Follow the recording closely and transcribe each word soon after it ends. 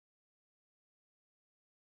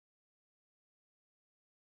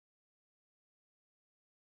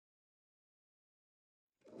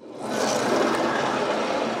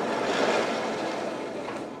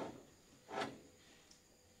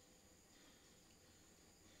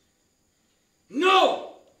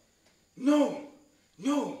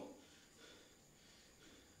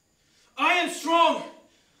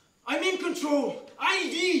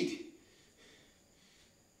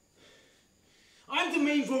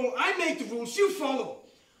rule, I make the rules, you follow.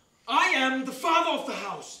 I am the father of the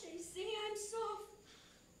house. They say I'm soft.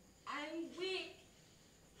 I'm weak.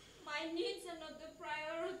 My needs are not the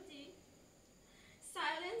priority.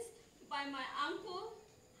 Silenced by my uncle,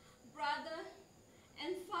 brother,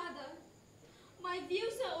 and father. My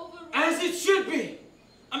views are overruled. As it should be.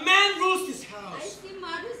 A man rules this I house. see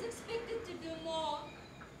mothers expected to do more.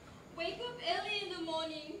 Wake up early in the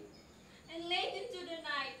morning and late into the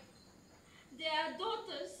night. They are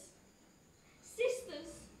daughters,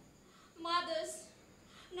 sisters, mothers,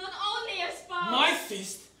 not only a spouse. My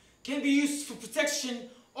fist can be used for protection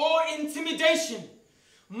or intimidation.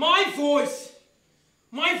 My voice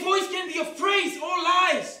can be of praise or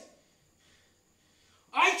lies.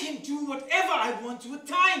 I can do whatever I want to at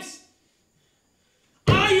times.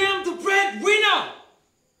 I am the breadwinner.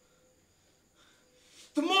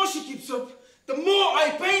 The more she keeps up, the more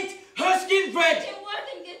I paint her skin red. I can work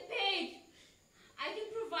and get paid. I can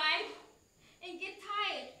provide and get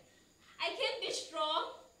tired. I can be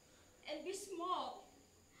strong and be small.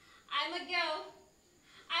 I'm a girl.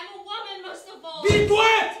 I'm a woman most of all. Be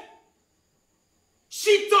quiet!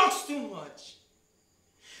 She talks too much.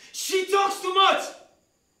 She talks too much.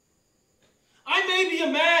 I may be a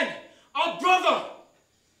man, a brother,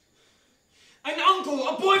 an uncle,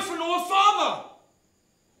 a boyfriend, or a father.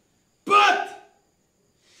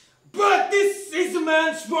 But this is a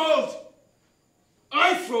man's world.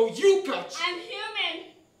 I throw, you catch. I'm human.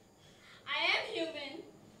 I am human.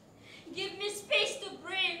 Give me space to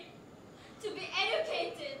breathe, to be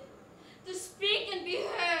educated, to speak and be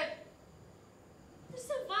heard, to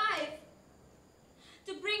survive,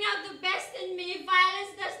 to bring out the best in me.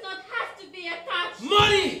 Violence does not have to be attached.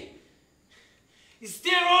 Money is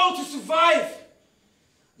there all to survive.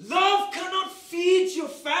 Love cannot feed your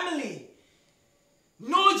family,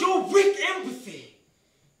 nor your weak empathy.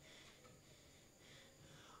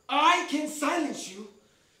 I can silence you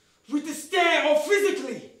with a stare or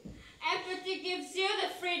physically. Empathy gives you the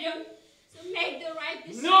freedom to make the right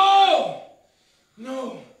decision. No!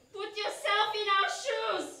 No. Put yourself in our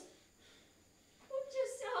shoes. Put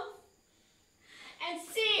yourself and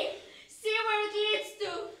see where it leads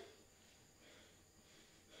to.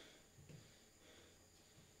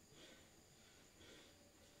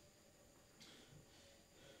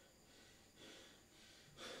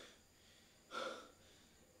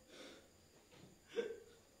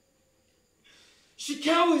 She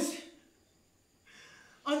cowers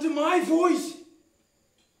under my voice.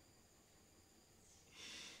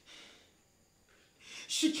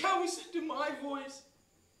 She cowers under my voice.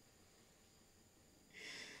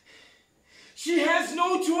 She has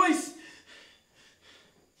no choice.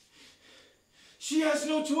 She has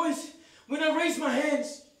no choice when I raise my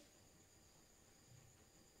hands.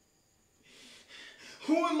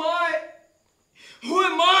 Who am I? Who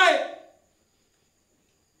am I?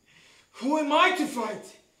 Who am I to fight?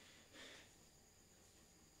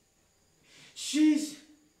 She's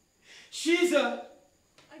a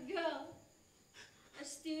girl, a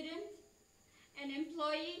student, an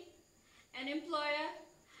employee, an employer,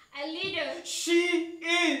 a leader. She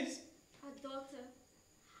is A daughter,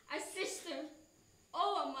 a sister,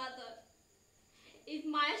 or a mother. If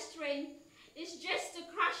my strength is just to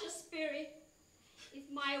crush a spirit, if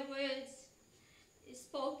my words is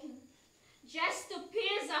spoken just to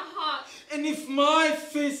pierce a heart, and if my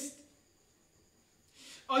fists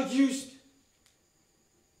are used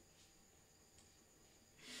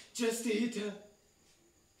just to hit her,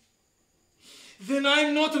 then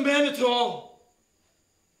I'm not a man at all.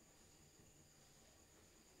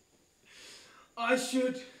 I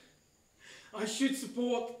should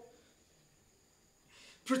support,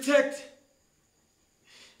 protect,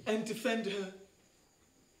 and defend her.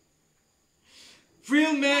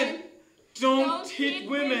 Real men don't hit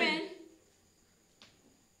women.